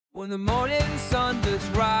When the morning sun does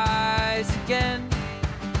rise again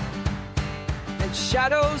and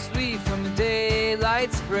shadows flee from the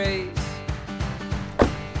daylight's grace,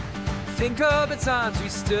 think of the times we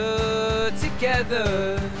stood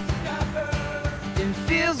together in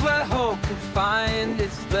fields where hope could find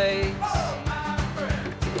its place.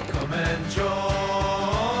 Come and join.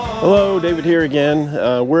 Hello, David here again.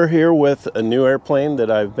 We're here with a new airplane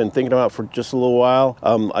that I've been thinking about for just a little while.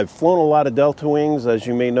 I've flown a lot of Delta Wings, as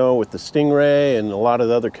you may know, with the Stingray and a lot of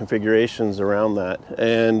the other configurations around that.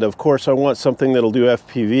 And of course, I want something that'll do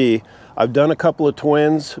FPV. I've done a couple of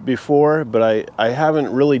twins before, but I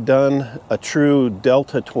haven't really done a true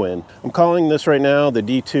Delta twin. I'm calling this right now the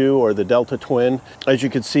D2 or the Delta twin. As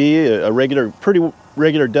you can see, a pretty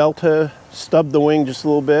regular Delta, stubbed the wing just a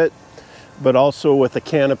little bit, but also with a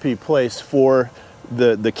canopy placed for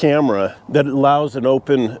the camera that allows an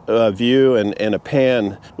open view and a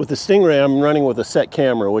pan. With the Stingray, I'm running with a set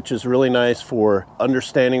camera, which is really nice for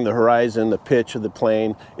understanding the horizon, the pitch of the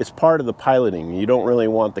plane. It's part of the piloting. You don't really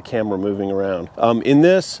want the camera moving around. In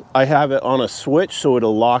this, I have it on a switch, so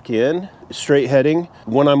it'll lock in, straight heading.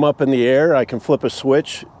 When I'm up in the air, I can flip a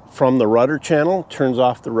switch from the rudder channel, turns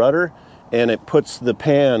off the rudder, and it puts the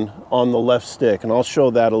pan on the left stick. And I'll show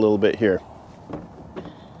that a little bit here.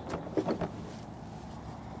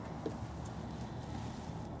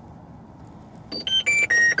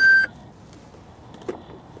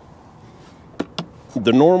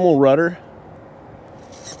 The normal rudder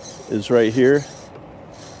is right here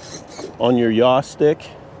on your yaw stick,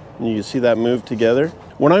 and you can see that move together.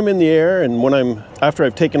 When I'm in the air and after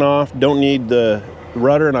I've taken off, don't need the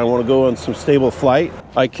rudder and I want to go on some stable flight,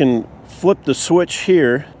 I can flip the switch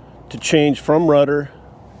here to change from rudder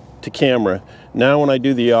to camera. Now when I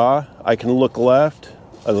do the yaw, I can look left,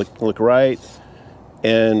 I look right,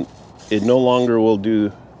 and it no longer will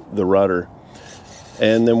do the rudder.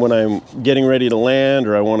 And then when I'm getting ready to land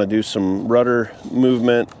or I want to do some rudder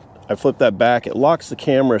movement, I flip that back. It locks the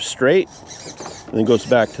camera straight and then goes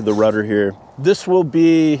back to the rudder here. This will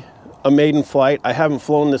be a maiden flight. I haven't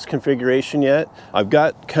flown this configuration yet. I've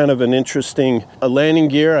got kind of an interesting landing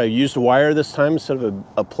gear. I used wire this time instead of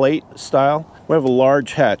a plate style. We have a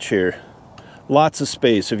large hatch here. Lots of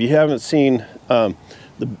space. If you haven't seen, the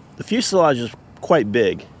fuselage is quite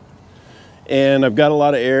big. And I've got a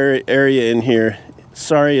lot of area in here.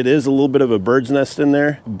 Sorry, it is a little bit of a bird's nest in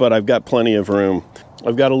there, but I've got plenty of room.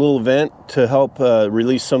 I've got a little vent to help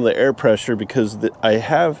release some of the air pressure because I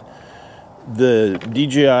have the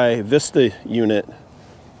DJI Vista unit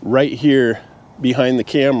right here behind the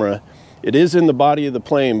camera. It is in the body of the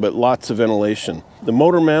plane, but lots of ventilation. The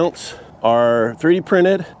motor mounts are 3D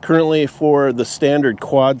printed, currently for the standard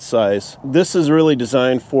quad size. This is really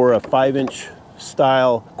designed for a 5-inch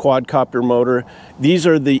style quadcopter motor. These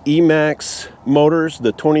are the Emax motors,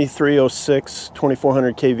 the 2306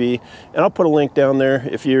 2400 kV, and I'll put a link down there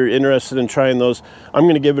if you're interested in trying those. I'm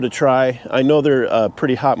going to give it a try. I know they're a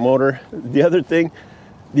pretty hot motor. The other thing,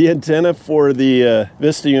 the antenna for the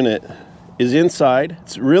Vista unit is inside.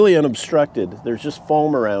 It's really unobstructed. There's just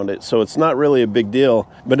foam around it, so it's not really a big deal,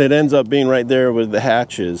 but it ends up being right there where the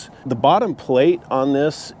hatch is. The bottom plate on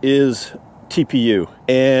this is TPU,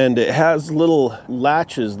 and it has little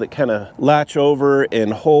latches that kind of latch over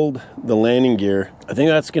and hold the landing gear. I think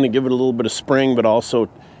that's going to give it a little bit of spring, but also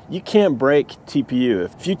you can't break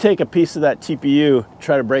TPU. If you take a piece of that TPU,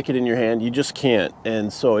 try to break it in your hand, you just can't.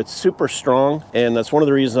 And so it's super strong, and that's one of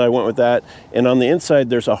the reasons I went with that. And on the inside,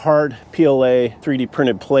 there's a hard PLA 3D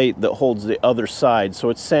printed plate that holds the other side, so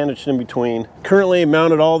it's sandwiched in between. Currently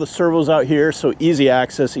mounted all the servos out here, so easy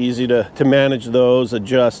access, easy to manage those,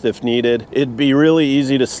 adjust if needed. It'd be really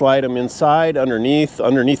easy to slide them inside, underneath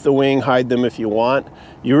the wing, hide them if you want.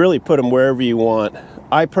 You really put them wherever you want.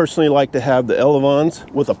 I personally like to have the elevons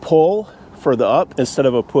with a pull for the up instead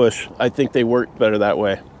of a push. I think they work better that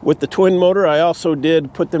way. With the twin motor, I also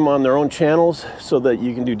did put them on their own channels so that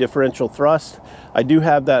you can do differential thrust. I do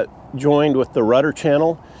have that joined with the rudder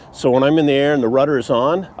channel, so when I'm in the air and the rudder is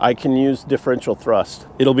on, I can use differential thrust.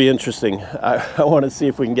 It'll be interesting. I want to see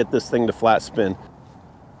if we can get this thing to flat spin.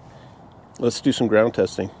 Let's do some ground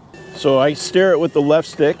testing. So I steer it with the left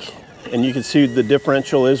stick, and you can see the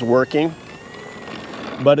differential is working,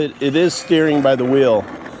 but it is steering by the wheel.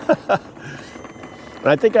 And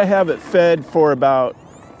I think I have it fed for about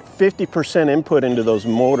 50% input into those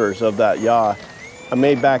motors of that yaw. I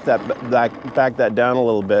may back that down a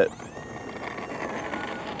little bit.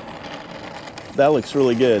 That looks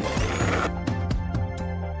really good.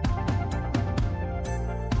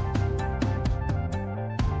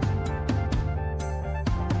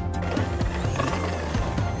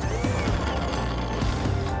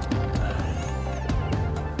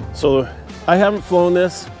 So I haven't flown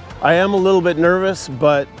this. I am a little bit nervous,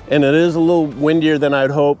 and it is a little windier than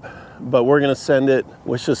I'd hope, but we're gonna send it.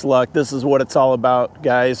 Wish us luck. This is what it's all about,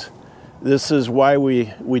 guys. This is why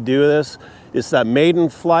we do this. It's that maiden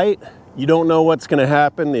flight. You don't know what's gonna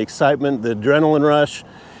happen, the excitement, the adrenaline rush.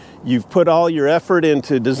 You've put all your effort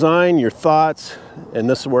into design, your thoughts, and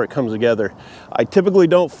this is where it comes together. I typically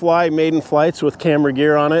don't fly maiden flights with camera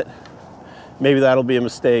gear on it. Maybe that'll be a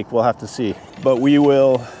mistake, we'll have to see. But we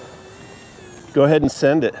will go ahead and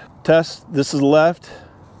send it. Test, this is left,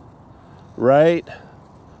 right,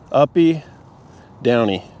 uppy,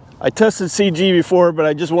 downy. I tested CG before, but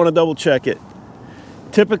I just want to double check it.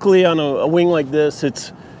 Typically on a wing like this,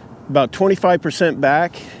 it's about 25%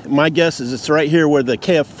 back. My guess is it's right here where the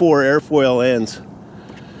KF4 airfoil ends.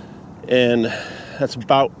 And that's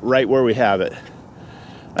about right where we have it.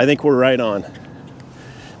 I think we're right on.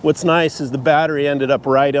 What's nice is the battery ended up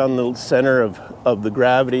right on the center of the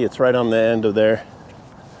gravity. It's right on the end of there.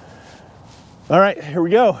 All right, here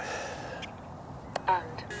we go.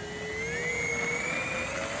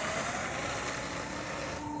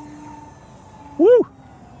 Woo!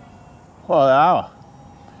 Wow.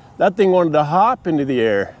 That thing wanted to hop into the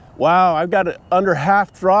air. Wow, I've got it under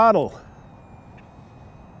half throttle.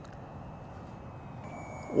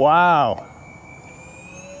 Wow.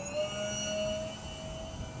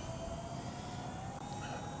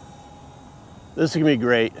 This is gonna be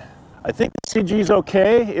great. I think the CG's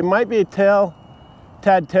okay. It might be a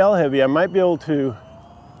tad tail heavy. I might be able to,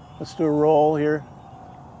 let's do a roll here.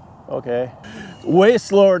 Okay. Way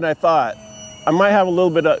slower than I thought. I might have a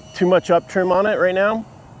little bit of too much up trim on it right now.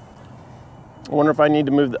 I wonder if I need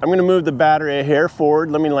to move, I'm gonna move the battery a hair forward.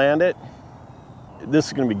 Let me land it. This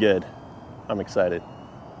is gonna be good. I'm excited.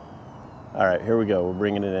 All right, here we go. We're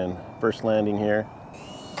bringing it in. First landing here.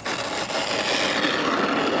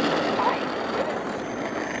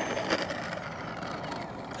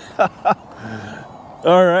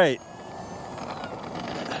 All right.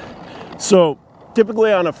 So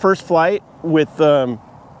typically on a first flight with a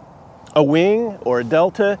wing or a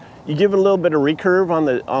delta, you give it a little bit of recurve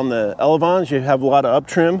on the elevons. You have a lot of up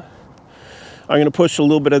trim. I'm going to push a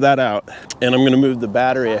little bit of that out, and I'm going to move the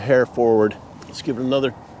battery a hair forward. Let's give it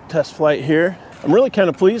another test flight here. I'm really kind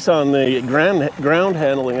of pleased on the ground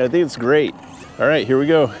handling. I think it's great. All right, here we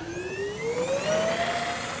go.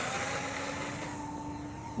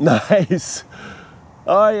 Nice.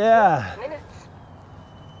 Oh yeah.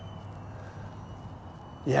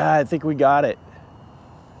 Yeah, I think we got it.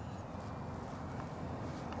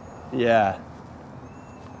 Yeah.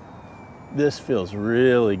 This feels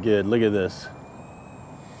really good. Look at this.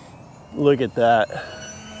 Look at that.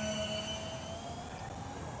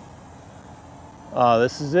 Oh,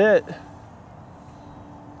 this is it.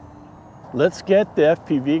 Let's get the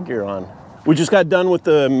FPV gear on. We just got done with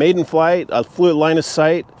the maiden flight. I flew at line of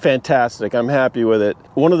sight. Fantastic. I'm happy with it.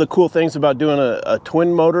 One of the cool things about doing a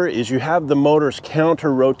twin motor is you have the motors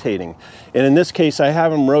counter rotating. And in this case, I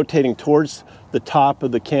have them rotating towards the top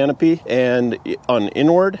of the canopy and on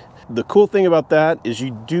inward. The cool thing about that is you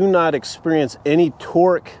do not experience any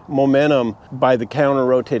torque momentum by the counter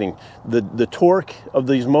rotating. The torque of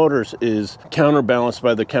these motors is counterbalanced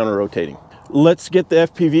by the counter rotating. Let's get the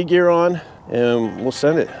FPV gear on and we'll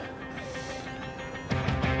send it.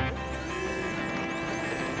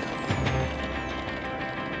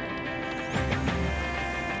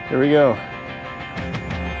 Here we go.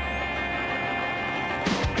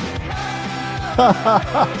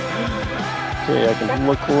 Okay, I can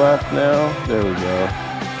look left now. There we go.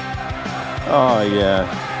 Oh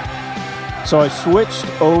yeah. So I switched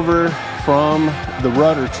over from the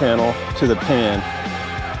rudder channel to the pan.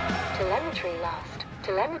 Telemetry lost.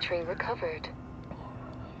 Telemetry recovered.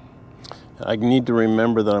 I need to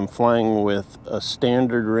remember that I'm flying with a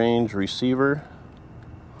standard range receiver.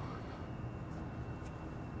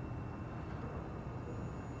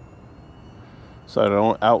 So I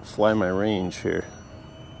don't outfly my range here.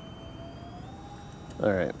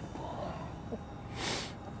 All right.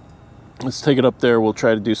 Let's take it up there. We'll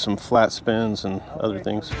try to do some flat spins and other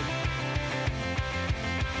things.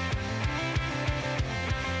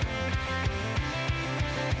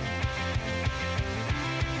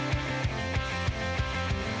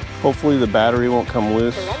 Hopefully the battery won't come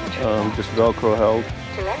loose. Just Velcro held.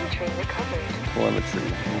 Telemetry recovered. Telemetry,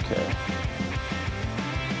 okay.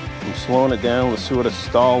 I'm slowing it down. Let's see what a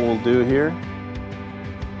stall will do here.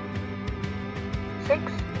 6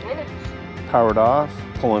 minutes. Powered off,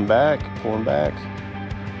 pulling back, pulling back.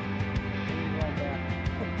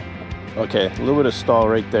 Okay, a little bit of stall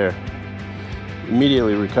right there.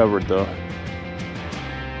 Immediately recovered though.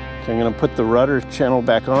 Okay, I'm gonna put the rudder channel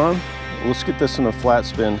back on Let's get this in a flat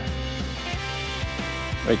spin.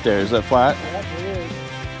 Right there, is that flat?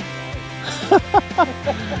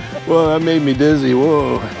 Well, that made me dizzy,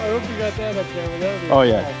 whoa. I hope you got that up there. Oh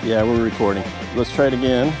yeah, yeah, we're recording. Let's try it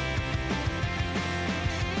again.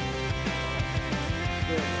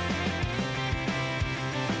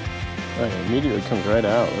 Oh, yeah, immediately comes right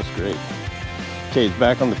out, that's great. Okay, it's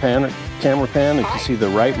back on the camera pan. You can see the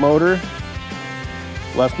right motor,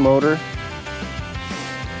 left motor.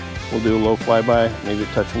 We'll do a low flyby, maybe a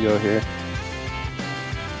touch and go here.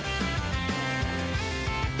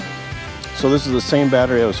 So this is the same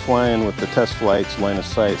battery I was flying with the test flights, line of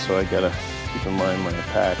sight, so I gotta keep in mind my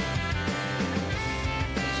pack.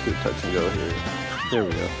 Let's do a touch and go here. There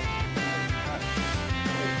we go.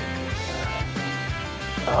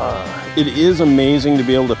 It is amazing to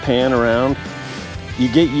be able to pan around.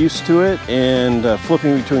 You get used to it, and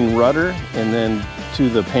flipping between rudder and then to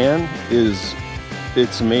the pan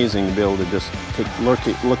it's amazing to be able to just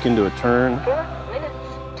look into a turn. 4 minutes.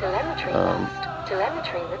 Telemetry lost.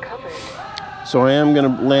 Telemetry recovered. So I am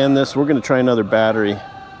going to land this. We're going to try another battery.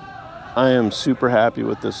 I am super happy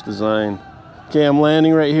with this design. Okay, I'm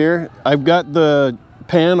landing right here. I've got the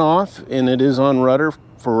pan off, and it is on rudder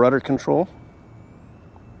for rudder control.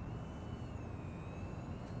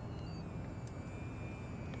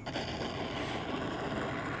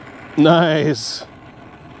 Nice.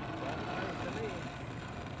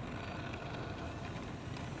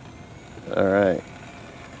 All right.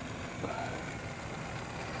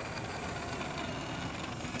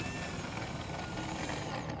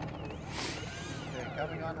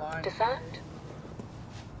 Disarmed.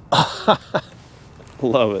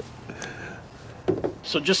 Love it.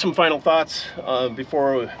 So just some final thoughts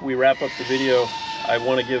before we wrap up the video. I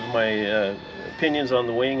want to give my opinions on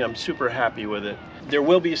the wing. I'm super happy with it. There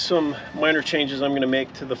will be some minor changes I'm going to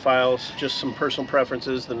make to the files, just some personal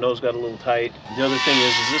preferences. The nose got a little tight. The other thing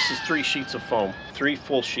is this is 3 sheets of foam, 3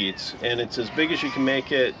 full sheets, and it's as big as you can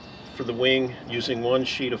make it for the wing using 1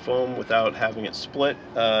 sheet of foam without having it split.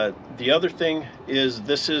 The other thing is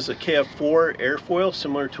this is a KF4 airfoil,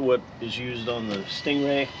 similar to what is used on the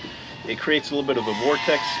Stingray. It creates a little bit of a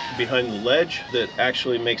vortex behind the ledge that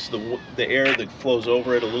actually makes the air that flows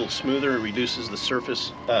over it a little smoother. It reduces the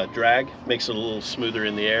surface drag, makes it a little smoother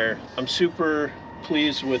in the air. I'm super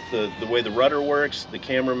pleased with the way the rudder works, the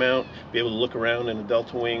camera mount, be able to look around in a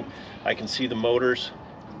Delta Wing. I can see the motors.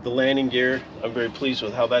 The landing gear, I'm very pleased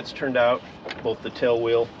with how that's turned out, both the tail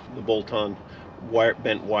wheel, the bolt-on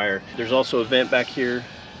bent wire. There's also a vent back here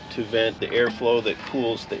to vent the airflow that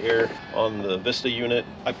cools the air on the Vista unit.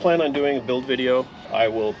 I plan on doing a build video. I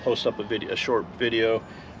will post up a short video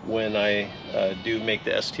when I do make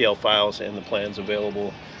the STL files and the plans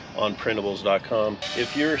available on printables.com.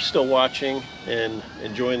 If you're still watching and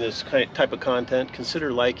enjoying this type of content,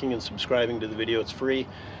 consider liking and subscribing to the video. It's free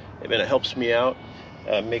and it helps me out.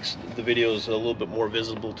 Makes the videos a little bit more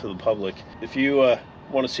visible to the public. If you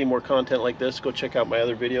want to see more content like this, go check out my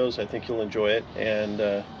other videos. I think you'll enjoy it,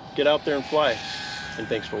 and get out there and fly. And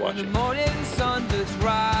thanks for watching. The morning sun does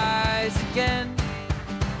rise again,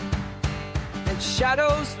 and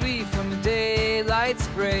shadows flee from the daylight's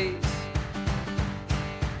grace.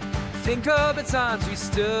 Think of the times we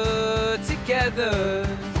stood together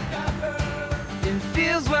in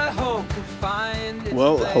fields where hope could find its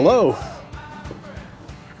place. Hello.